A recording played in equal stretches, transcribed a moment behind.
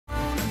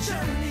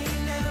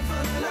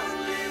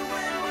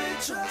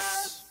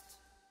trust.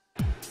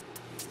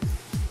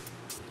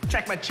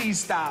 Check my cheese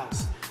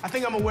styles. I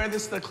think I'm gonna wear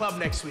this to the club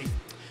next week.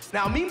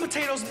 Now, meat and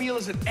potatoes meal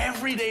is an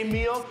everyday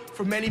meal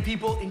for many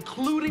people,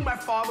 including my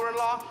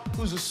father-in-law,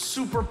 who's a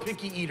super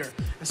picky eater.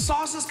 And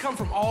sauces come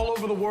from all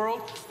over the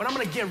world, but I'm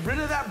gonna get rid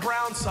of that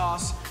brown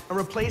sauce and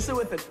replace it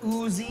with an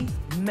oozy,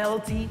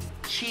 melty,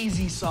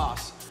 cheesy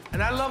sauce.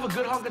 And I love a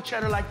good hunk of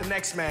cheddar like the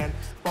next man,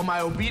 but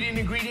my obedient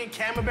ingredient,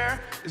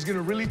 camembert, is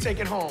gonna really take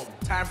it home.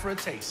 Time for a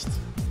taste.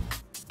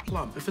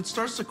 Plump. If it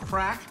starts to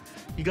crack,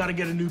 you gotta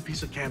get a new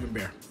piece of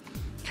camembert.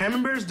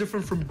 Camembert is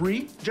different from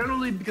brie,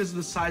 generally because of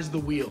the size of the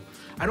wheel.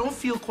 I don't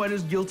feel quite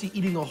as guilty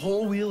eating a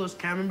whole wheel of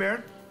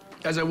camembert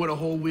as I would a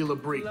whole wheel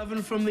of brie.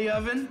 11 from the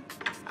oven,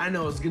 I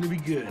know it's gonna be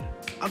good.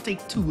 I'll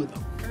take 2 of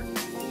them.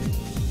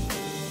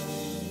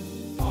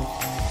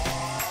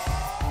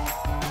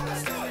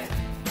 Let's do it.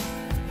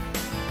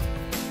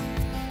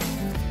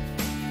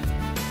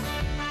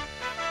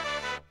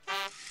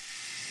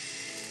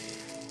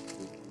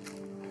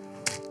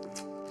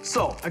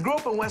 So, I grew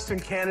up in Western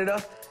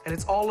Canada, and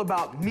it's all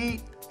about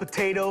meat,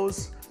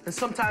 potatoes, and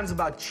sometimes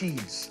about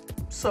cheese.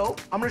 So,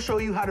 I'm gonna show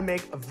you how to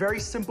make a very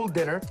simple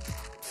dinner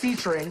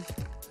featuring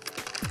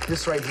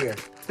this right here.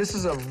 This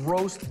is a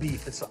roast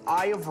beef. It's an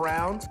eye of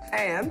round,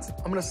 and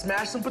I'm gonna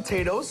smash some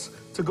potatoes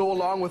to go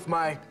along with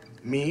my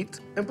meat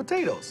and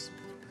potatoes.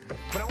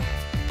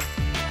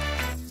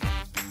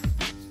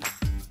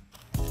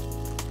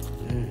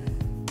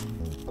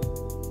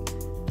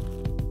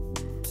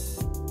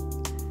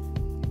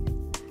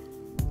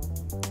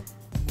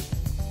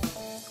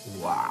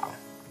 Wow.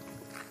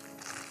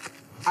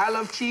 I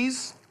love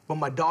cheese, but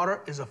my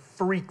daughter is a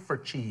freak for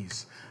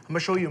cheese. I'm gonna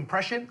show you an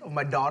impression of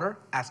my daughter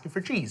asking for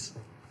cheese.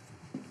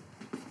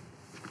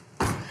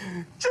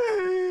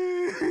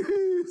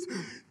 Cheese!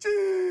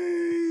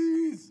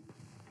 Cheese!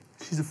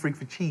 She's a freak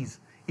for cheese.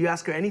 You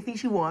ask her anything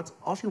she wants,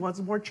 all she wants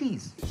is more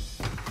cheese.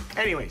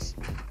 Anyways,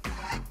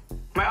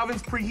 my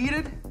oven's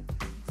preheated,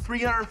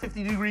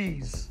 350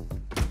 degrees.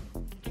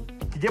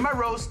 To get my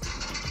roast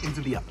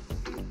into the oven.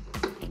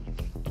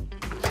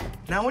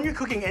 Now, when you're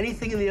cooking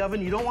anything in the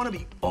oven, you don't want to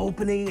be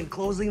opening and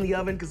closing the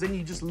oven because then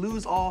you just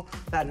lose all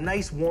that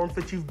nice warmth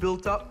that you've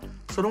built up.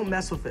 So don't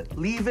mess with it.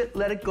 Leave it,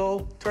 let it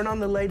go, turn on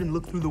the light and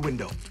look through the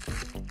window.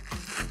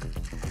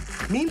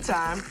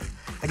 Meantime,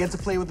 I get to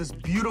play with this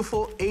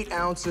beautiful 8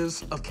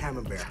 ounces of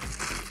camembert.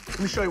 Let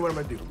me show you what I'm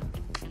gonna do.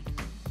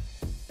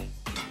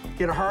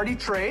 Get a hardy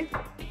tray,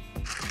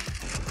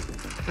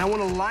 and I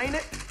wanna line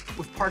it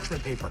with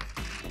parchment paper.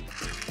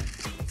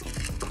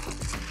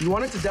 You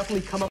want it to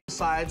definitely come up the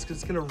sides because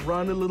it's gonna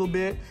run a little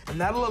bit,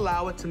 and that'll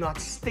allow it to not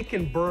stick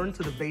and burn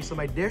to the base of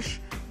my dish.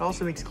 It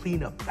also makes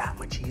cleanup that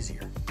much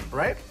easier, all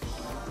right?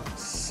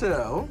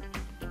 So,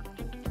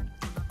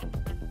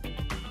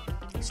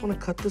 just wanna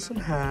cut this in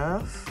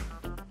half.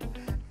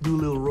 Do a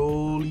little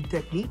rolly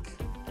technique.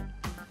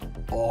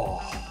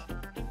 Oh.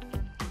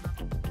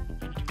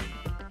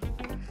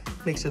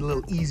 Makes it a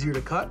little easier to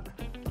cut.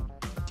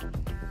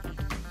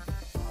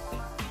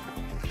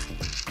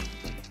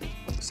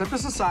 Set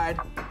this aside.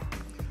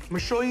 I'm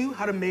gonna show you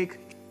how to make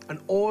an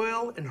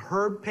oil and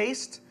herb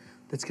paste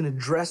that's gonna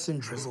dress and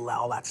drizzle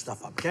all that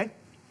stuff up, okay?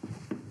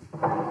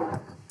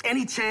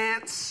 Any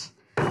chance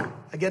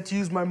I get to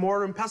use my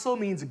mortar and pestle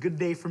means a good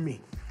day for me.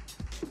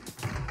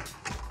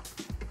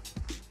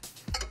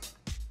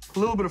 A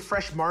little bit of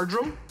fresh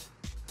marjoram,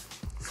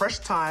 fresh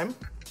thyme,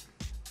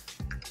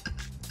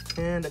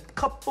 and a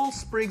couple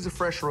sprigs of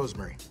fresh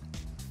rosemary.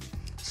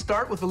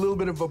 Start with a little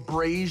bit of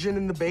abrasion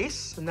in the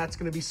base, and that's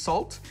gonna be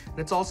salt, and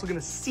it's also gonna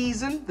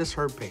season this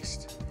herb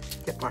paste.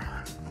 Get my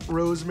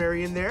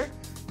rosemary in there.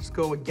 Just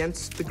go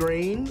against the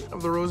grain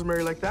of the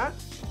rosemary like that.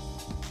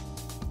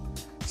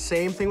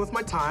 Same thing with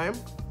my thyme.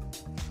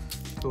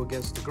 Go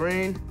against the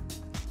grain.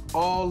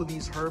 All of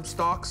these herb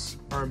stocks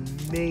are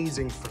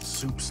amazing for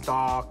soup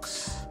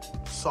stocks,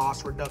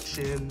 sauce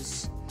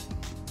reductions,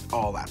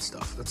 all that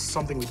stuff. That's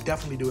something we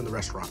definitely do in the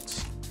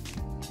restaurants.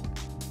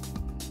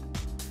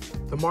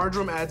 The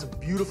marjoram adds a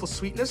beautiful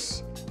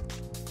sweetness.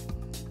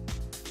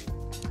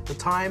 The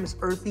thyme is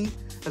earthy,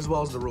 as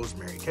well as the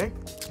rosemary, okay?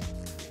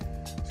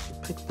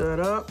 Just pick that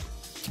up.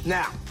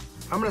 Now,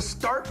 I'm gonna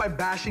start by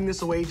bashing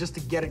this away just to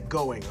get it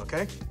going,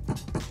 okay?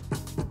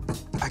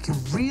 I can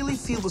really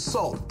feel the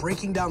salt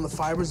breaking down the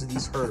fibers of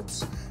these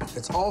herbs.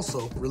 It's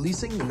also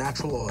releasing the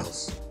natural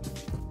oils.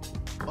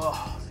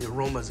 Oh, the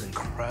aroma is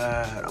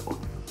incredible.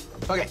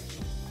 Okay,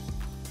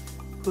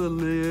 put a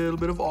little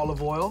bit of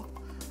olive oil.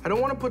 I don't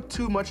want to put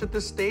too much at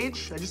this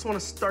stage. I just want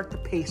to start the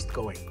paste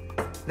going.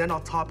 Then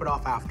I'll top it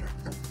off after.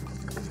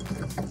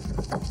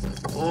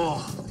 Oh,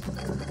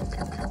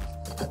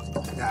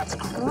 that's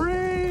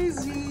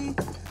crazy.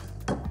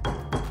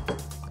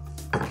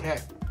 Okay.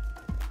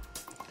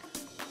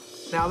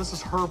 Now this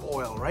is herb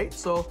oil, right?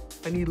 So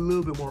I need a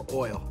little bit more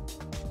oil.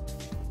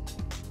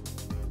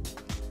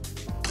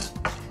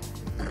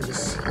 And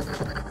just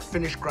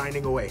finish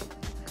grinding away.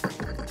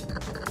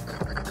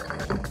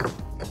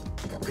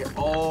 Get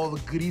all the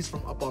goodies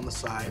from up on the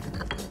side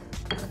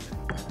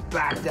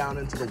back down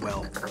into the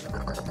well.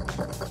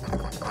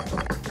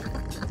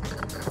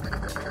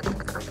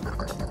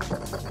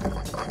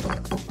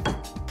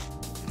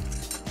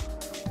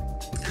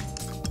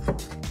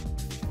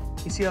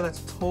 see how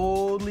that's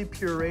totally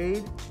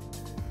pureed?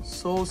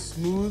 So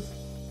smooth.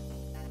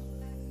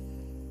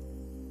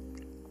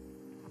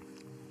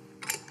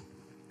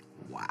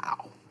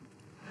 Wow.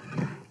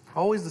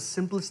 Always the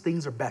simplest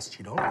things are best,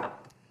 you know? I'm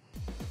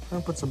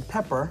gonna put some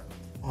pepper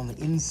on the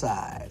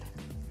inside.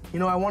 You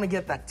know, I wanna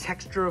get that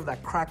texture of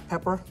that cracked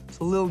pepper,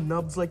 so little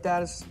nubs like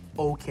that is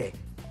okay.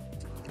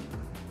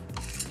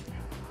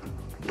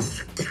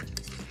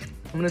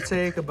 I'm gonna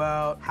take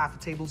about half a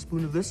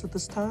tablespoon of this at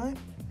this time.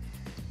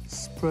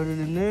 Spread it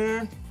in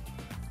there.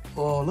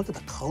 Oh, look at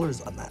the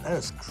colors on that. That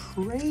is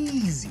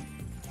crazy.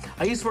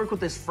 I used to work with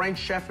this French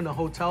chef in a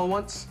hotel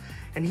once,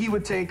 and he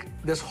would take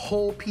this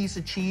whole piece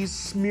of cheese,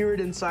 smear it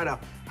inside a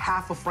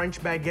half a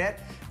French baguette,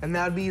 and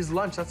that would be his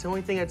lunch. That's the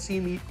only thing I'd see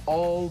him eat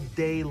all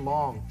day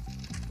long.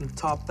 And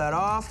top that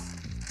off.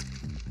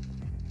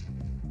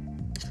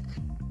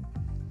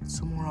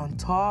 Some more on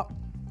top.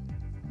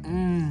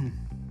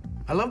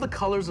 I love the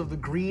colors of the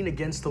green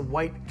against the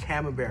white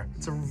camembert.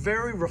 It's a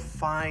very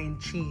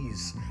refined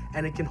cheese,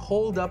 and it can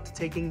hold up to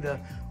taking the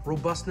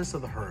robustness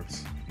of the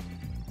herbs.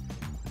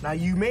 Now,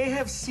 you may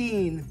have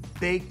seen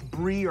baked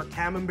brie or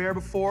camembert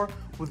before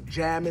with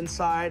jam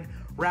inside,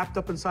 wrapped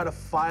up inside a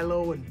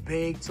phyllo and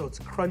baked so it's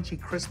crunchy,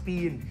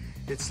 crispy, and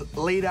it's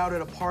laid out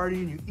at a party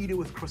and you eat it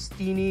with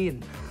crostini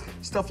and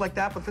stuff like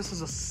that. But this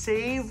is a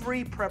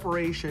savory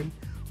preparation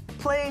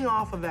playing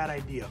off of that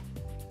idea.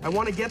 I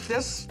want to get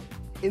this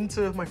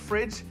into my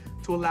fridge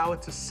to allow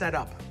it to set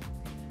up.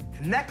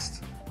 And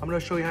next, I'm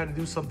gonna show you how to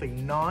do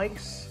something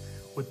nice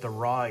with the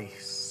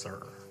rice,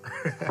 sir.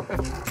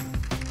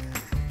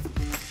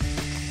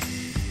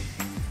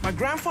 My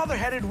grandfather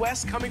headed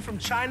west coming from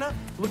China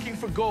looking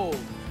for gold.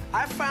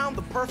 I found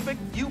the perfect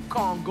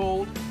Yukon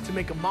gold to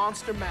make a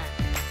monster man.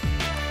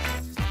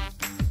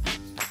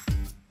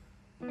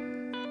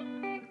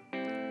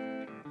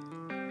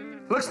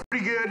 Looks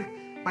pretty good.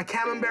 My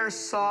camembert is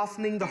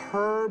softening, the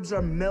herbs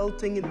are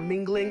melting and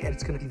mingling, and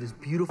it's gonna be this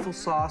beautiful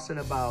sauce in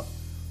about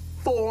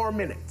 4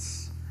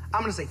 minutes.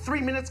 I'm gonna say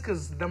 3 minutes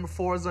because number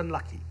 4 is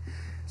unlucky.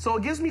 So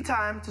it gives me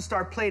time to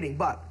start plating,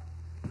 but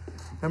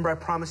remember I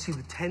promised you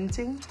the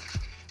tenting?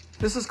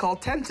 This is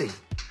called tenting.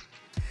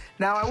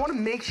 Now I wanna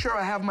make sure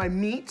I have my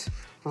meat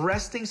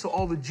resting so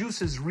all the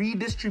juices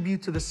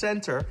redistribute to the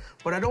center,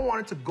 but I don't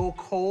want it to go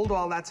cold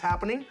while that's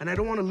happening, and I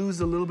don't want to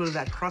lose a little bit of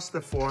that crust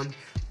that formed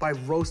by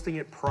roasting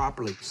it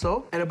properly.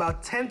 So, in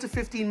about 10 to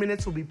 15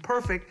 minutes will be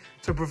perfect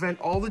to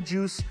prevent all the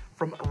juice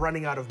from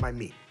running out of my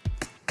meat.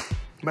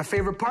 My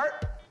favorite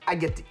part, I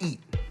get to eat.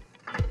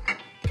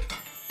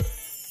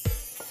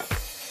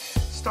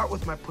 Start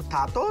with my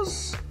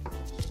potatoes.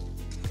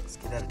 Let's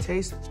get that a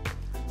taste.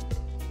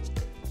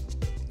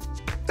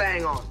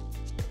 Bang on.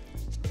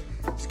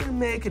 Just gonna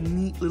make a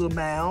neat little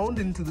mound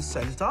into the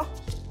center.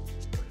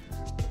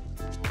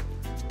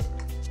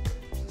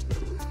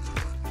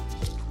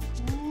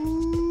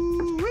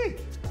 Ooh-wee.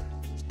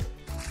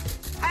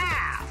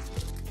 Ah!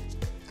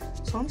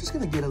 So I'm just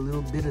gonna get a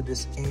little bit of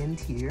this end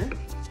here.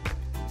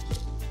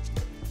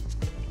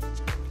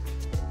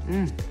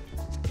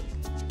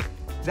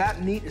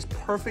 That meat is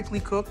perfectly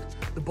cooked.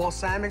 The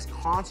balsamic's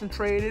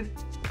concentrated.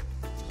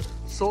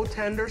 So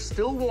tender,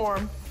 still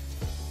warm.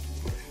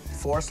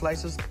 4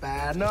 slices,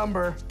 bad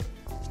number.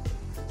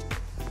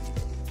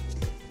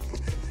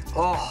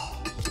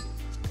 Oh,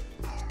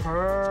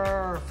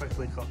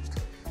 perfectly cooked.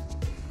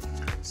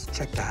 Let's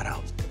check that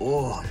out.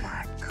 Oh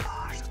my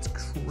gosh, that's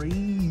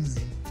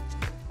crazy.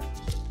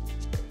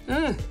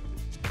 You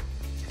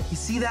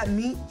see that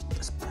meat?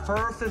 It's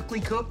perfectly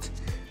cooked,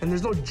 and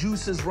there's no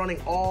juices running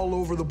all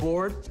over the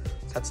board.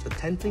 That's the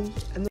tenting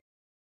and the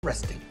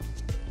resting.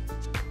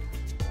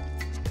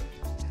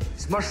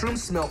 These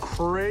mushrooms smell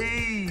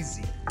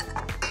crazy.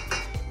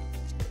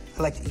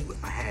 I like to eat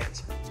with my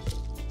hands.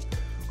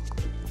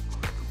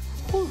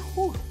 Woo,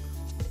 woo.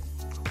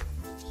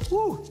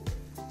 Woo.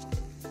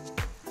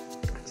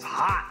 It's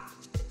hot,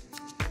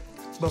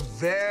 but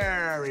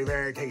very,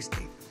 very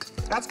tasty.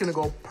 That's gonna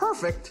go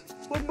perfect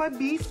with my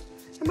beef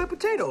and my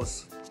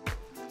potatoes.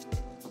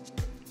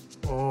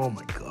 Oh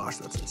my gosh,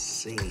 that's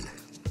insane.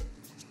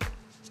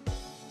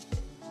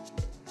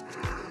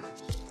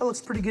 That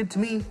looks pretty good to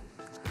me.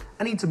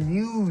 I need some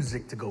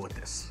music to go with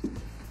this.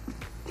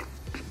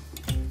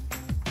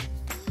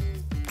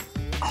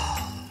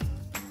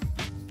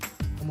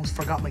 Almost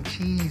forgot my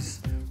cheese.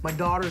 My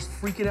daughter's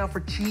freaking out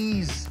for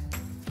cheese.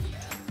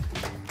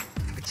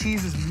 The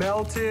cheese is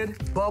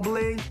melted,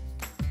 bubbling.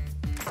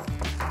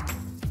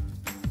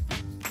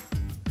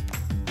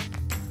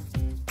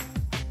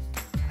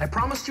 I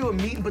promised you a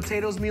meat and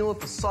potatoes meal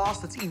with a sauce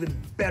that's even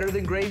better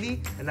than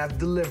gravy, and I've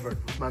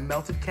delivered with my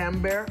melted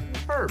camembert and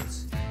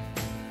herbs.